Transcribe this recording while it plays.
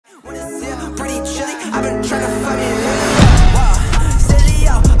I've been trying to fuck it up. Silly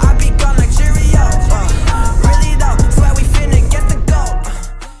yo, I be gone like Cheerio. Really though, swear we finna get the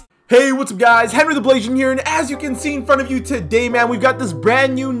gold. Hey, what's up guys, Henry the Blasian here, and as you can see in front of you today, man, we've got this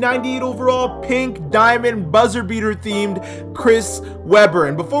brand new 98 overall pink diamond buzzer beater themed Chris Webber.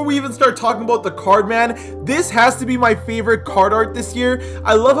 And before we even start talking about the card, man, this has to be my favorite card art this year.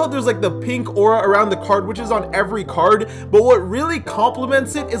 I love how there's like the pink aura around the card, which is on every card, but what really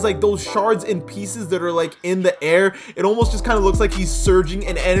complements it is like those shards and pieces that are like in the air. It almost just kind of looks like he's surging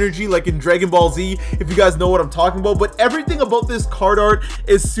in energy like in Dragon Ball Z, if you guys know what I'm talking about. But everything about this card art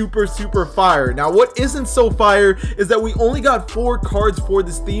is super fire. Now what isn't so fire is that we only got 4 cards for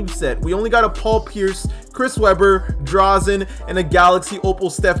this theme set. We only got a Paul Pierce, Chris Webber, Drazen, and a Galaxy Opal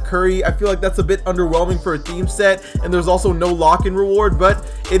Steph Curry. I feel like that's a bit underwhelming for a theme set, and there's also no lock-in reward, but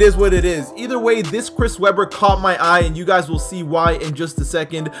it is what it is. Either way, this Chris Webber caught my eye, and you guys will see why in just a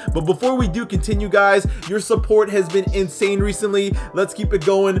second. But before we do continue, guys, your support has been insane recently. Let's keep it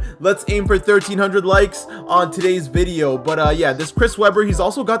going. Let's aim for 1,300 likes on today's video. But yeah, this Chris Webber, he's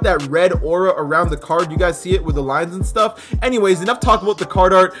also got that red aura around the card. You guys see it with the lines and stuff. Anyways, enough talk about the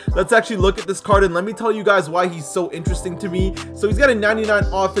card art. Let's actually look at this card, and let me tell you guys why he's so interesting to me. So he's got a 99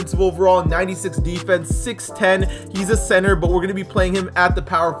 offensive overall, 96 defense, 6'10". He's a center, but we're going to be playing him at the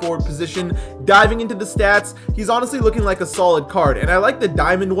power forward position. Diving into the stats, he's honestly looking like a solid card, and I like the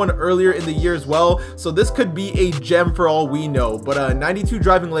diamond one earlier in the year as well, so this could be a gem for all we know. But 92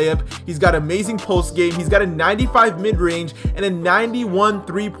 driving layup, he's got amazing post game, he's got a 95 mid-range and a 91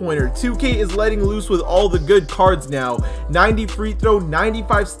 three-pointer. 2K is letting loose with all the good cards now. 90 free throw,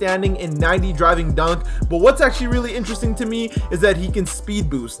 95 standing, and 90 driving dunk. But what's actually really interesting to me is that he can speed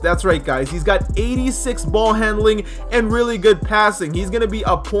boost. That's right, guys, he's got 86 ball handling and really good passing. He's gonna be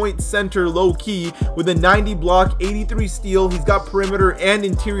a point center low-key with a 90 block, 83 steal. He's got perimeter and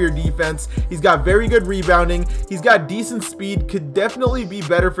interior defense. He's got very good rebounding. He's got decent speed, could definitely be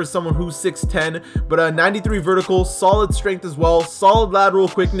better for someone who's 6'10", but 93 vertical, solid strength as well, solid lateral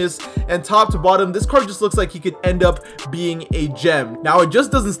quickness, and top to bottom, this card just looks like he could end up being a gem. Now it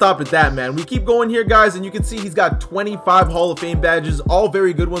just doesn't stop at that, man. We keep going here, guys, and you can see he's got 25 Hall of Fame badges, all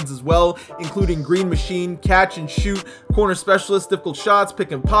very good ones as well, including Green Machine, Catch and Shoot, Corner Specialist, Difficult Shots,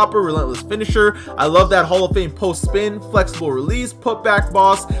 Pick and Popper, Relentless Finisher. I love that Hall of Fame Post Spin, Flexible Release, Putback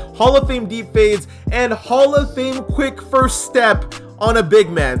Boss, Hall of Fame Deep Fades, and Hall of Fame Quick First Step on a big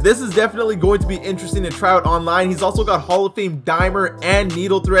man. This is definitely going to be interesting to try out online. He's also got Hall of Fame Dimer and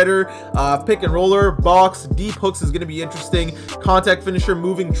Needle Threader, Pick and Roller, Box, Deep Hooks is going to be interesting, Contact Finisher,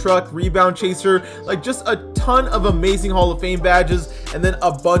 Moving Truck, Rebound Chaser, like just a ton of amazing Hall of Fame badges, and then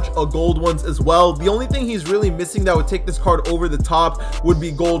a bunch of gold ones as well. The only thing he's really missing that would take this card over the top would be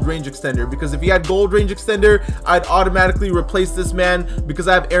gold range extender, because if he had gold range extender, I'd automatically replace this man. Because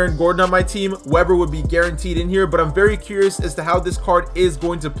I have Aaron Gordon on my team, Webber would be guaranteed in here, but I'm very curious as to how this card is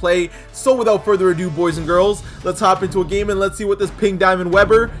going to play. So without further ado, boys and girls, let's hop into a game and let's see what this pink diamond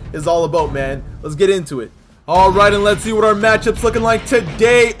Webber is all about, man. Let's get into it. All right, and let's see what our matchup's looking like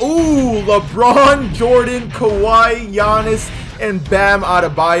today. Ooh, LeBron, Jordan, Kawhi, Giannis, and Bam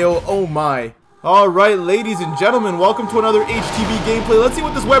Adebayo. Oh my. All right, ladies and gentlemen, welcome to another HTB gameplay. Let's see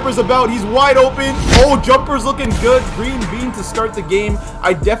what this Webber's about. He's wide open. Oh, jumper's looking good. Green bean to start the game.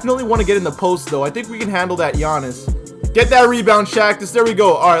 I definitely want to get in the post, though. I think we can handle that, Giannis. Get that rebound, Shaq. There we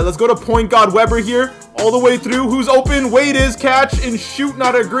go. All right, let's go to point guard Webber here. All the way through. Who's open? Wade is. Catch and shoot.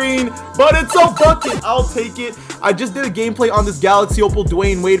 Not a green, but it's a bucket. I'll take it. I just did a gameplay on this Galaxy Opal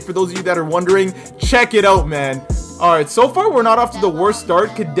Dwyane Wade, for those of you that are wondering. Check it out, man. All right, so far we're not off to the worst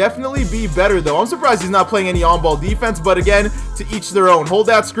start. Could definitely be better, though. I'm surprised he's not playing any on-ball defense, but again, to each their own. Hold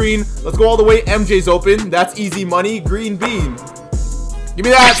that screen. Let's go all the way. MJ's open. That's easy money. Green bean. Give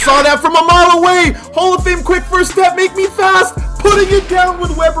me that. Saw that from a mile away. Hall of Fame quick first step. Make me fast. Putting it down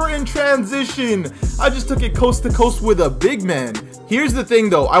with Webber in transition. I just took it coast to coast with a big man. Here's the thing,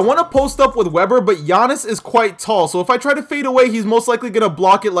 though. I want to post up with Webber, but Giannis is quite tall. So if I try to fade away, he's most likely going to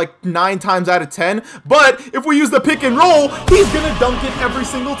block it like 9 times out of 10. But if we use the pick and roll, he's going to dunk it every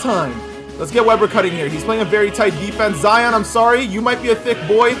single time. Let's get Webber cutting here. He's playing a very tight defense. Zion, I'm sorry. You might be a thick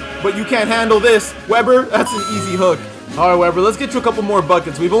boy, but you can't handle this. Webber, that's an easy hook. All right, Webber, let's get you a couple more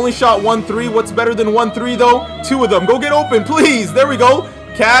buckets. We've only shot 1 3. What's better than 1 3, though? 2 of them. Go get open, please. There we go.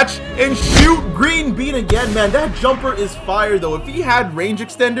 Catch and shoot. Green bean again, man. That jumper is fire, though. If he had range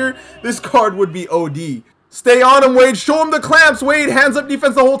extender, this card would be OD. Stay on him, Wade. Show him the clamps, Wade. Hands up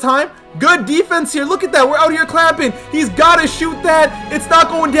defense the whole time. Good defense here. Look at that. We're out here clamping. He's got to shoot that. It's not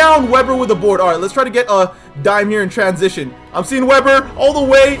going down. Webber with the board. All right, let's try to get a dime here in transition. I'm seeing Webber all the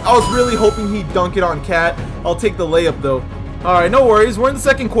way. I was really hoping he'd dunk it on Cat. I'll take the layup, though. Alright, no worries. We're in the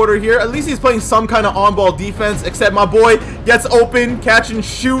second quarter here. At least he's playing some kind of on-ball defense, except my boy gets open, catch and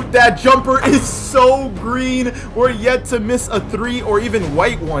shoot. That jumper is so green. We're yet to miss a 3 or even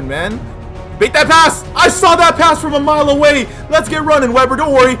white one, man. Bait that pass. I saw that pass from a mile away. Let's get running, Webber.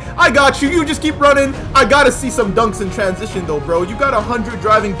 Don't worry. I got you. You just keep running. I got to see some dunks in transition, though, bro. You got 100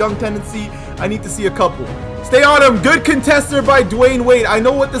 driving dunk tendency. I need to see a couple. Stay on him. Good contester by Dwyane Wade. I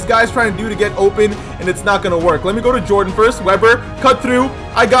know what this guy's trying to do to get open, and it's not going to work. Let me go to Jordan first. Webber, cut through.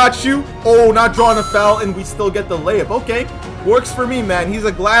 I got you. Oh, not drawing a foul, and we still get the layup. Okay. Works for me, man. He's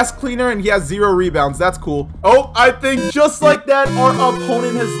a glass cleaner, and he has 0 rebounds. That's cool. Oh, I think just like that, our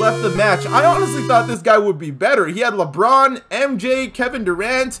opponent has left the match. I honestly thought this guy would be better. He had LeBron, MJ, Kevin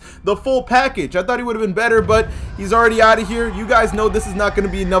Durant, the full package. I thought he would have been better, but he's already out of here. You guys know this is not going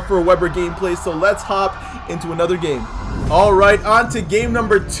to be enough for a Webber gameplay, so let's hop into another game. All right, on to game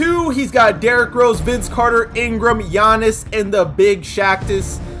number 2. He's got Derrick Rose, Vince Carter, Ingram, Giannis, and the big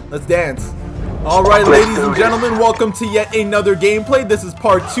Shactus. Let's dance. All right, ladies and gentlemen, welcome to yet another gameplay. This is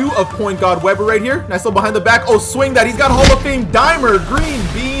part 2 of Point Guard Webber right here. Nice little behind the back. Oh, swing that. He's got Hall of Fame Dimer, Green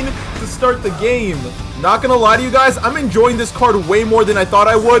Bean to start the game. Not gonna lie to you guys, I'm enjoying this card way more than I thought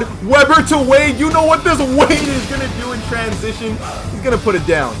I would. Webber to Wade. You know what this Wade is gonna do in transition. He's gonna put it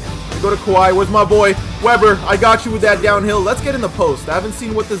down. Go to Kawhi. Where's my boy? Webber, I got you with that downhill. Let's get in the post. I haven't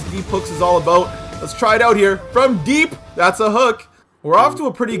seen what this deep hooks is all about. Let's try it out here. From deep, that's a hook. We're off to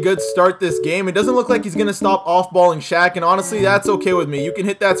a pretty good start this game. It doesn't look like he's going to stop off-balling Shaq, and honestly, that's okay with me. You can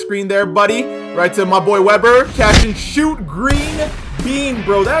hit that screen there, buddy. Right to my boy Webber. Catch and shoot. Green bean,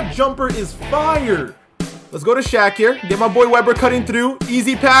 bro. That jumper is fire. Let's go to Shaq here. Get my boy Webber cutting through.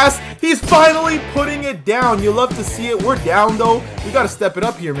 Easy pass. He's finally putting it down. You love to see it. We're down, though. We got to step it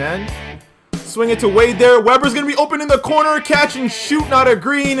up here, man. Swing it to Wade there. Webber's going to be open in the corner. Catch and shoot. Not a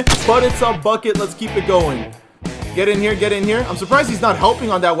green, but it's a bucket. Let's keep it going. Get in here, get in here. I'm surprised he's not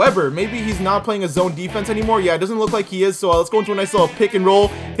helping on that Webber. Maybe he's not playing a zone defense anymore. Yeah, it doesn't look like he is. So let's go into a nice little pick and roll.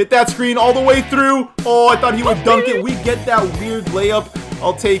 Hit that screen all the way through. Oh, I thought he would dunk it. We get that weird layup.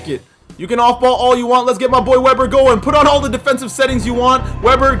 I'll take it. You can off-ball all you want. Let's get my boy Webber going. Put on all the defensive settings you want.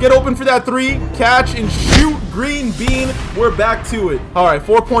 Webber, get open for that 3. Catch and shoot. Green bean. We're back to it. All right,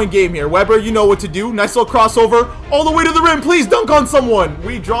 4-point game here. Webber, you know what to do. Nice little crossover. All the way to the rim. Please dunk on someone.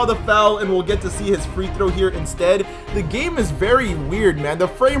 We draw the foul, and we'll get to see his free throw here instead. The game is very weird, man. The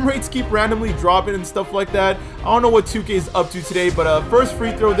frame rates keep randomly dropping and stuff like that. I don't know what 2K is up to today, but first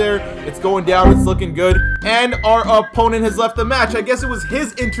free throw there. It's going down. It's looking good. And our opponent has left the match. I guess it was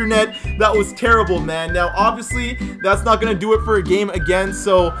his internet that was terrible, man. Now, obviously, that's not going to do it for a game again,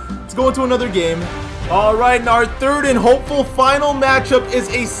 so let's go into another game. All right, and our third and hopeful final matchup is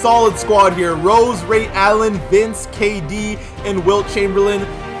a solid squad here. Rose, Ray Allen, Vince, KD, and Wilt Chamberlain.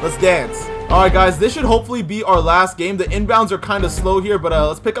 Let's dance. All right, guys, this should hopefully be our last game. The inbounds are kind of slow here, but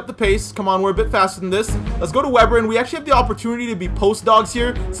let's pick up the pace. Come on, we're a bit faster than this. Let's go to Webber, and we actually have the opportunity to be post dogs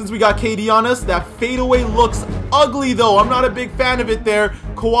here since we got KD on us. That fadeaway looks ugly, though. I'm not a big fan of it there.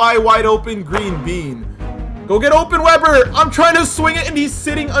 Kawhi wide open, green bean. Go get open, Webber. I'm trying to swing it, and he's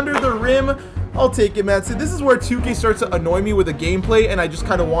sitting under the rim. I'll take it, man. See, this is where 2K starts to annoy me with the gameplay, and I just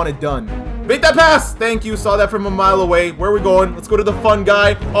kind of want it done. Bait that pass! Thank you. Saw that from a mile away. Where are we going? Let's go to the fun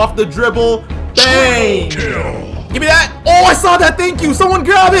guy. Off the dribble. Bang! Give me that. Oh, I saw that. Thank you. Someone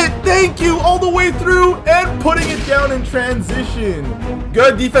grab it. Thank you. All the way through and putting it down in transition.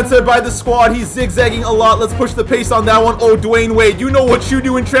 Good defense there by the squad. He's zigzagging a lot. Let's push the pace on that one. Oh, Dwyane Wade, you know what you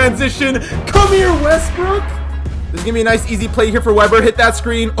do in transition. Come here, Westbrook. This is going to be a nice, easy play here for Webber. Hit that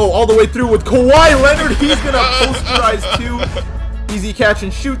screen. Oh, all the way through with Kawhi Leonard. He's going to posterize too. Easy catch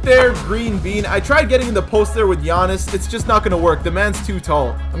and shoot there. Green bean. I tried getting in the post there with Giannis. It's just not going to work. The man's too tall.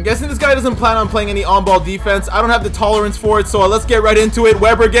 I'm guessing this guy doesn't plan on playing any on-ball defense. I don't have the tolerance for it, so let's get right into it.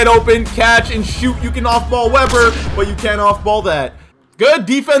 Webber, get open. Catch and shoot. You can off-ball Webber, but you can't off-ball that. Good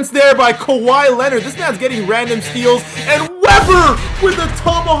defense there by Kawhi Leonard. This man's getting random steals. And Webber with the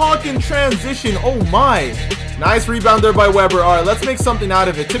tomahawk in transition. Oh my. Nice rebound there by Webber. All right, let's make something out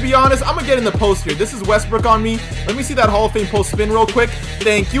of it. To be honest, I'm going to get in the post here. This is Westbrook on me. Let me see that Hall of Fame post spin real quick.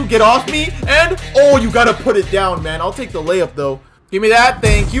 Thank you. Get off me. And, oh, you got to put it down, man. I'll take the layup, though. Give me that.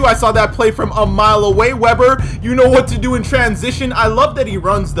 Thank you. I saw that play from a mile away. Webber, you know what to do in transition. I love that he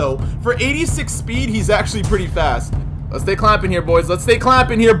runs, though. For 86 speed, he's actually pretty fast. Let's stay clamping here, boys. Let's stay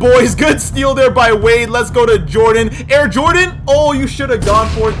clamping here, boys. Good steal there by Wade. Let's go to Jordan. Air Jordan. Oh, you should have gone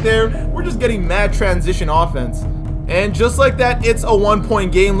for it there. We're just getting mad transition offense. And just like that, it's a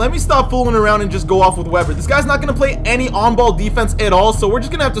 1-point game. Let me stop fooling around and just go off with Webber. This guy's not going to play any on-ball defense at all, so we're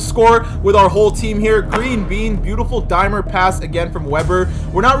just going to have to score with our whole team here. Green bean, beautiful dimer pass again from Webber.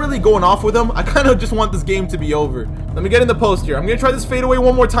 We're not really going off with him. I kind of just want this game to be over. Let me get in the post here. I'm going to try this fadeaway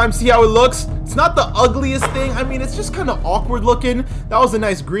one more time, see how it looks. It's not the ugliest thing. I mean, it's just kind of awkward looking. That was a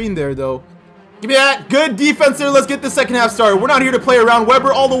nice green there, though. Give me that. Good defense there. Let's get the second half started. We're not here to play around.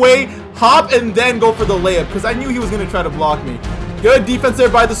 Webber all the way. Hop and then go for the layup because I knew he was going to try to block me. Good defense there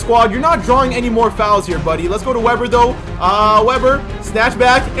by the squad. You're not drawing any more fouls here, buddy. Let's go to Webber, though. Webber, snatch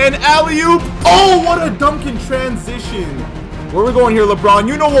back, and alley-oop. Oh, what a dunk in transition. Where we going here, LeBron?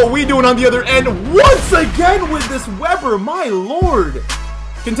 You know what we doing on the other end. Once again with this Webber, my lord.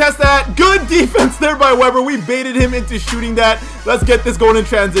 Contest that. Good defense there by Webber. We baited him into shooting that. Let's get this going in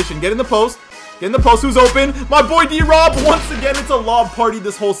transition. Get in the post. Get in the post. Who's open? My boy D-Rob. Once again, it's a lob party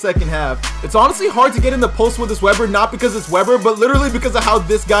this whole second half. It's honestly hard to get in the post with this Webber, not because it's Webber, but literally because of how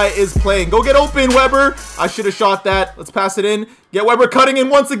this guy is playing. Go get open, Webber. I should have shot that. Let's pass it in. Get Webber cutting in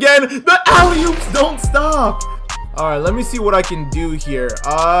once again. The alley-oops don't stop. All right, let me see what I can do here.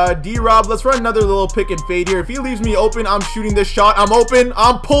 D-Rob, let's run another little pick and fade here. If he leaves me open, I'm shooting this shot. I'm open.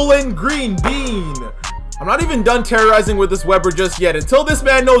 I'm pulling. Green bean. I'm not even done terrorizing with this Webber just yet. Until this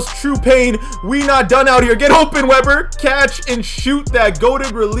man knows true pain, we not done out here. Get open, Webber. Catch and shoot that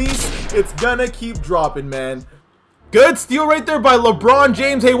goated release. It's gonna keep dropping, man. Good steal right there by LeBron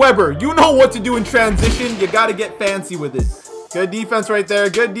James. Hey, Webber, you know what to do in transition. You gotta get fancy with it. Good defense right there.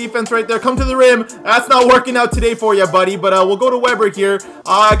 Good defense right there. Come to the rim. That's not working out today for you, buddy. But we'll go to Webber here.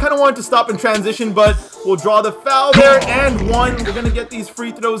 I kind of wanted to stop in transition, but we'll draw the foul there. And one. We're going to get these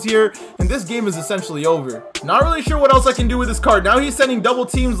free throws here. And this game is essentially over. Not really sure what else I can do with this card. Now he's sending double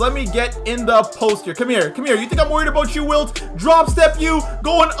teams. Let me get in the post here. Come here. Come here. You think I'm worried about you, Wilt? Drop step you.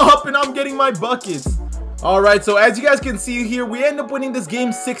 Going up, and I'm getting my buckets. Alright, so as you guys can see here, we end up winning this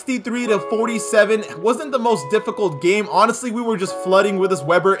game 63-47. It wasn't the most difficult game. Honestly, we were just flooding with this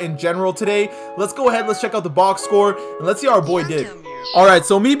Webber in general today. Let's go ahead, let's check out the box score, and let's see how our boy did. Alright,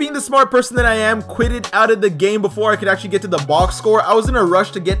 so me being the smart person that I am, quitted out of the game before I could actually get to the box score. I was in a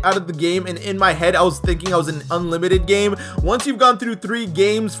rush to get out of the game, and in my head, I was thinking I was in an unlimited game. Once you've gone through 3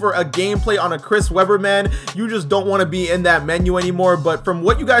 games for a gameplay on a Chris Webber, man, you just don't want to be in that menu anymore. But from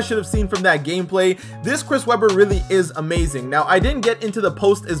what you guys should have seen from that gameplay, this Chris Webber really is amazing. Now, I didn't get into the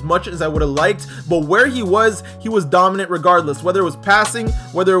post as much as I would have liked, but where he was dominant regardless. Whether it was passing,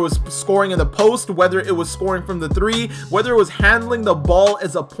 whether it was scoring in the post, whether it was scoring from the 3, whether it was handling the ball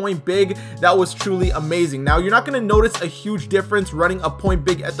as a point big, that was truly amazing. Now, you're not going to notice a huge difference running a point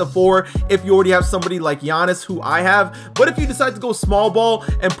big at the 4 if you already have somebody like Giannis, who I have. But if you decide to go small ball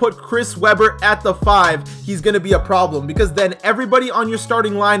and put Chris Webber at the 5, he's going to be a problem, because then everybody on your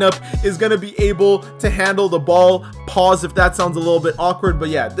starting lineup is going to be able to handle the ball. Pause if that sounds a little bit awkward, but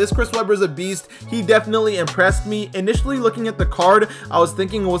yeah, this Chris Webber is a beast. He definitely impressed me. Initially looking at the card, I was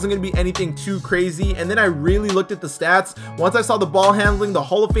thinking it wasn't going to be anything too crazy, and then I really looked at the stats. Once I saw the ball handling, the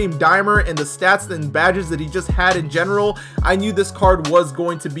Hall of Fame dimer, and the stats and badges that he just had in general, I knew this card was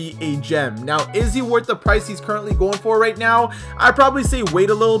going to be a gem. Now, is he worth the price he's currently going for right now? I'd probably say wait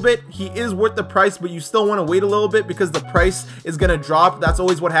a little bit. He is worth the price, but you still want to wait a little bit because the price is going to drop. That's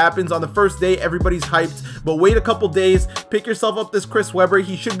always what happens. On the first day, everybody's hyped, but wait a couple days, pick yourself up this Chris Webber.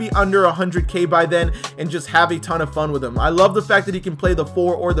 He should be under 100K by then, and just have a ton of fun with him. I love the fact that he can play the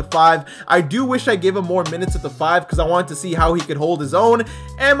 4 or the 5. I do wish I gave him more minutes at the 5 because I wanted to see how he could hold his own,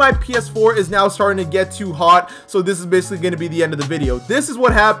 and my PS4 is now starting to get too hot, so this is basically going to be the end of the video. This is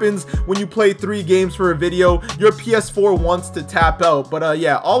what happens when you play 3 games for a video. Your PS4 wants to tap out. But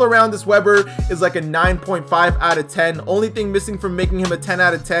yeah, all around, this Webber is like a 9.5 out of 10. Only thing missing from making him a 10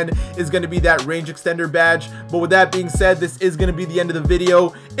 out of 10 is going to be that range extender badge. But with that being said, this is going to be the end of the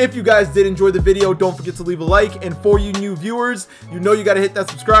video. If you guys did enjoy the video, don't forget to leave a like, and for you new viewers, you know you got to hit that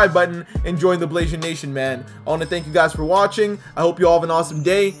subscribe button and join the Blasian Nation, man. I want to thank you guys for watching. I hope you all have an awesome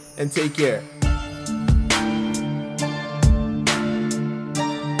day, and take care.